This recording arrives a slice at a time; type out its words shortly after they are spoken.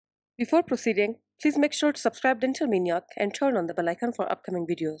Before proceeding, please make sure to subscribe Dental Maniac and turn on the bell icon for upcoming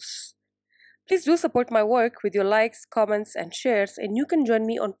videos. Please do support my work with your likes, comments, and shares, and you can join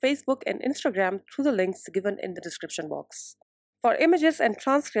me on Facebook and Instagram through the links given in the description box. For images and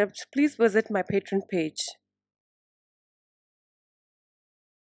transcripts, please visit my Patreon page.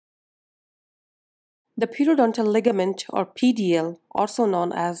 The periodontal ligament, or PDL, also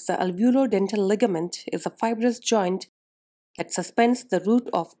known as the alveolar dental ligament, is a fibrous joint that suspends the root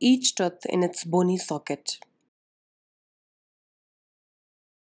of each tooth in its bony socket.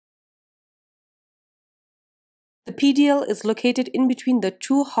 The PDL is located in between the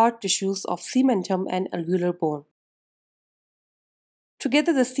two hard tissues of cementum and alveolar bone.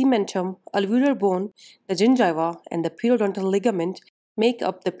 Together, the cementum, alveolar bone, the gingiva, and the periodontal ligament make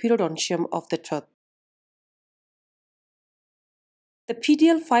up the periodontium of the tooth. The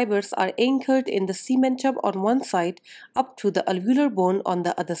PDL fibers are anchored in the cementum on one side up to the alveolar bone on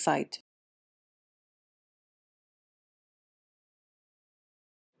the other side.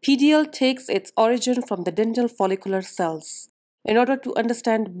 PDL takes its origin from the dental follicular cells. In order to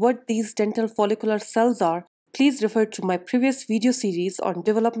understand what these dental follicular cells are, please refer to my previous video series on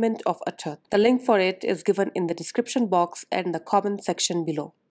development of a tooth. The link for it is given in the description box and the comment section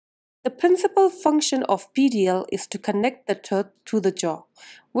below. The principal function of PDL is to connect the tooth to the jaw,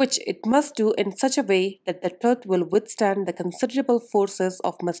 which it must do in such a way that the tooth will withstand the considerable forces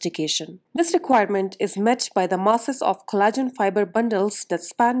of mastication. This requirement is met by the masses of collagen fiber bundles that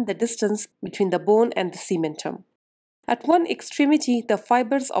span the distance between the bone and the cementum. At one extremity, the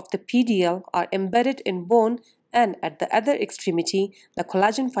fibers of the PDL are embedded in bone, and at the other extremity, the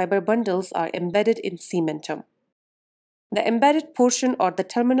collagen fiber bundles are embedded in cementum. The embedded portion or the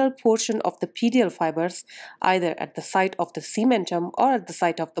terminal portion of the PDL fibers, either at the site of the cementum or at the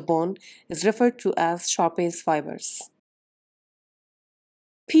site of the bone, is referred to as Sharpey's fibers.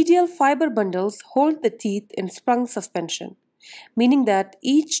 PDL fiber bundles hold the teeth in sprung suspension, meaning that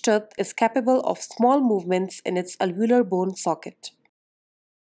each tooth is capable of small movements in its alveolar bone socket.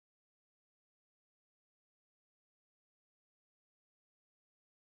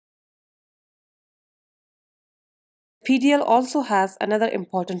 PDL also has another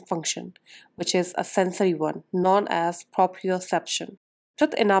important function, which is a sensory one, known as proprioception.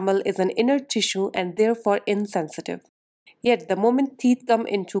 Tooth enamel is an inner tissue and therefore insensitive. Yet the moment teeth come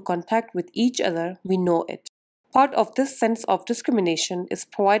into contact with each other, we know it. Part of this sense of discrimination is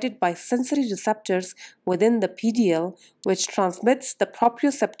provided by sensory receptors within the PDL, which transmits the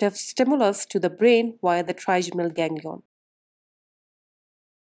proprioceptive stimulus to the brain via the trigeminal ganglion.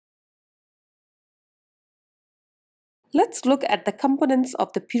 Let's look at the components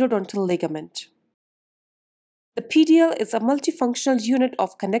of the periodontal ligament. The PDL is a multifunctional unit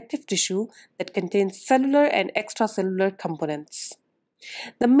of connective tissue that contains cellular and extracellular components.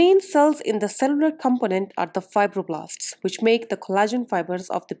 The main cells in the cellular component are the fibroblasts, which make the collagen fibers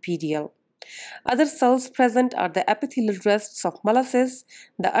of the PDL. Other cells present are the epithelial rests of molluscs,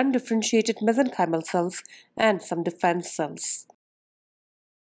 the undifferentiated mesenchymal cells, and some defense cells.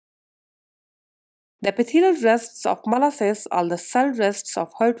 The epithelial rests of molluscs are the cell rests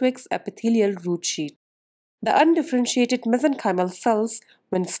of Hertwig's epithelial root sheet. The undifferentiated mesenchymal cells,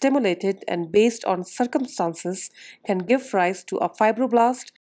 when stimulated and based on circumstances, can give rise to a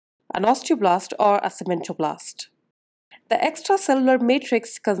fibroblast, an osteoblast, or a cementoblast. The extracellular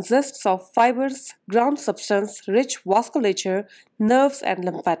matrix consists of fibers, ground substance, rich vasculature, nerves, and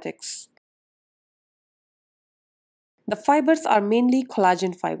lymphatics. The fibers are mainly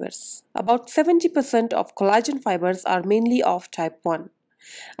collagen fibers. About 70% of collagen fibers are mainly of type 1.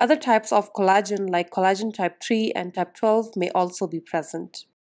 Other types of collagen like collagen type 3 and type 12 may also be present.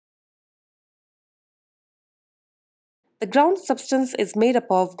 The ground substance is made up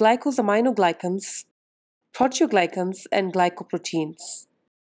of glycosaminoglycans, proteoglycans, and glycoproteins.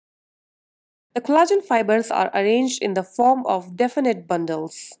 The collagen fibers are arranged in the form of definite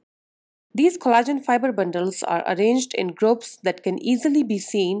bundles. These collagen fiber bundles are arranged in groups that can easily be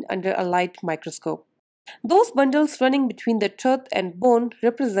seen under a light microscope. Those bundles running between the tooth and bone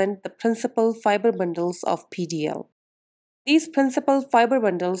represent the principal fiber bundles of PDL. These principal fiber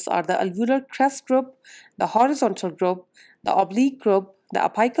bundles are the alveolar crest group, the horizontal group, the oblique group, the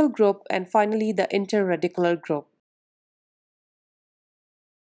apical group, and finally the interradicular group.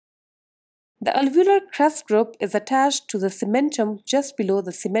 The alveolar crest group is attached to the cementum just below the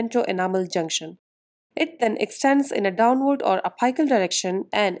cemento-enamel junction. It then extends in a downward or apical direction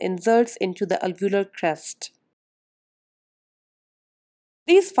and inserts into the alveolar crest.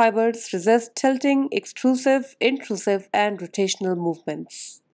 These fibers resist tilting, extrusive, intrusive, and rotational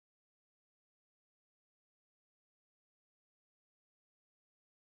movements.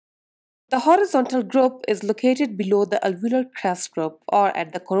 The horizontal group is located below the alveolar crest group or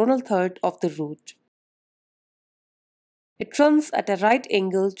at the coronal third of the root. It runs at a right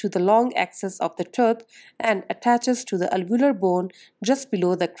angle to the long axis of the tooth and attaches to the alveolar bone just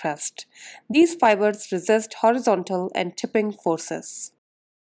below the crest. These fibers resist horizontal and tipping forces.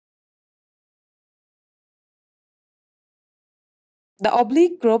 The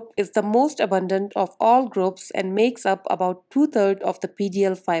oblique group is the most abundant of all groups and makes up about 2/3 of the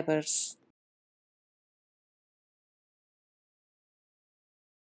PDL fibers.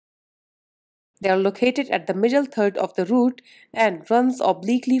 They are located at the middle third of the root and runs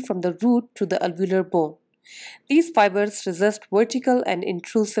obliquely from the root to the alveolar bone. These fibers resist vertical and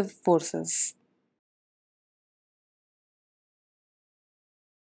intrusive forces.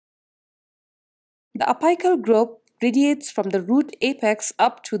 The apical group radiates from the root apex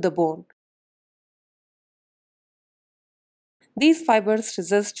up to the bone. These fibers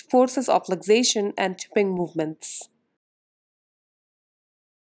resist forces of luxation and tipping movements.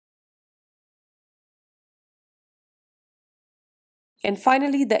 And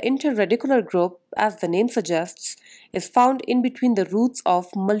finally, the interradicular group, as the name suggests, is found in between the roots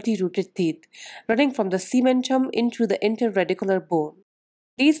of multi-rooted teeth, running from the cementum into the interradicular bone.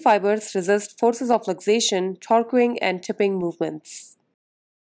 These fibers resist forces of luxation, torquing, and tipping movements.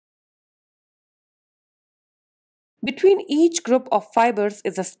 Between each group of fibers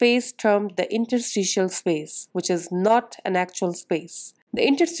is a space termed the interstitial space, which is not an actual space. The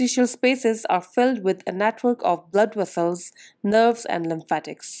interstitial spaces are filled with a network of blood vessels, nerves, and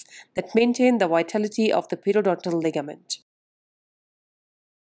lymphatics that maintain the vitality of the periodontal ligament.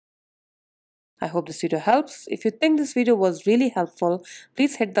 I hope this video helps. If you think this video was really helpful,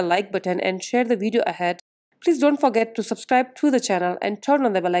 please hit the like button and share the video ahead. Please don't forget to subscribe to the channel and turn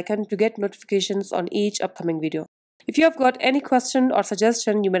on the bell icon to get notifications on each upcoming video. If you have got any question or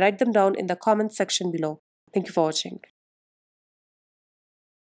suggestion, you may write them down in the comments section below. Thank you for watching.